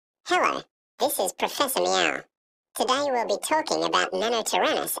Hello, this is Professor Meow. Today we'll be talking about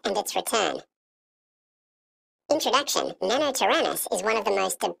Nanotyrannus and its return. Introduction: Nanotyrannus is one of the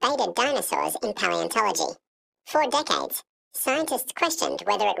most debated dinosaurs in paleontology. For decades, scientists questioned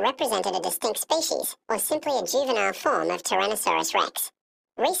whether it represented a distinct species or simply a juvenile form of Tyrannosaurus rex.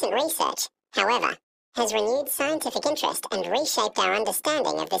 Recent research, however, has renewed scientific interest and reshaped our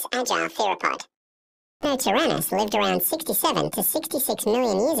understanding of this agile theropod. Nanotyrannus lived around 67 to 66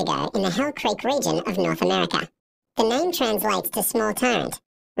 million years ago in the Hell Creek region of North America. The name translates to small tyrant,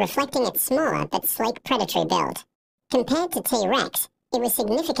 reflecting its smaller but sleek predatory build. Compared to T-Rex, it was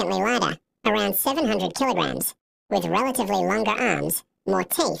significantly lighter, around 700 kilograms, with relatively longer arms, more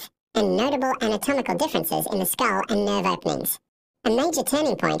teeth, and notable anatomical differences in the skull and nerve openings. A major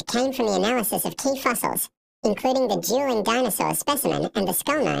turning point came from the analysis of key fossils, including the Dueling Dinosaurs specimen and the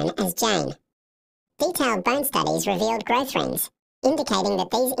skull known as Jane. Detailed bone studies revealed growth rings, indicating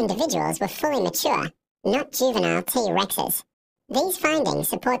that these individuals were fully mature, not juvenile T-Rexes. These findings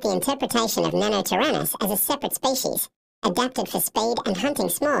support the interpretation of Nanotyrannus as a separate species, adapted for speed and hunting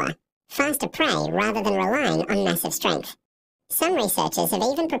smaller, faster prey rather than relying on massive strength. Some researchers have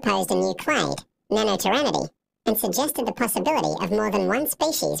even proposed a new clade, Nanotyrannidae, and suggested the possibility of more than one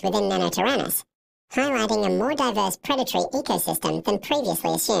species within Nanotyrannus, highlighting a more diverse predatory ecosystem than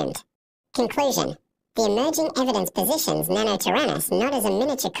previously assumed. Conclusion: the emerging evidence positions Nanotyrannus not as a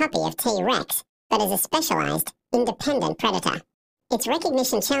miniature copy of T-Rex, but as a specialized, independent predator. Its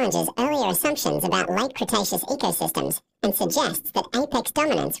recognition challenges earlier assumptions about late Cretaceous ecosystems and suggests that apex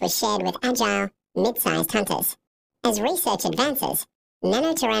dominance was shared with agile, mid-sized hunters. As research advances,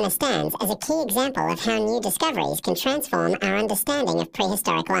 Nanotyrannus stands as a key example of how new discoveries can transform our understanding of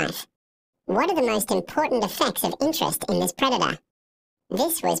prehistoric life. What are the most important effects of interest in this predator?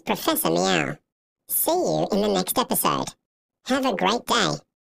 This was Professor Meow. See you in the next episode. Have a great day.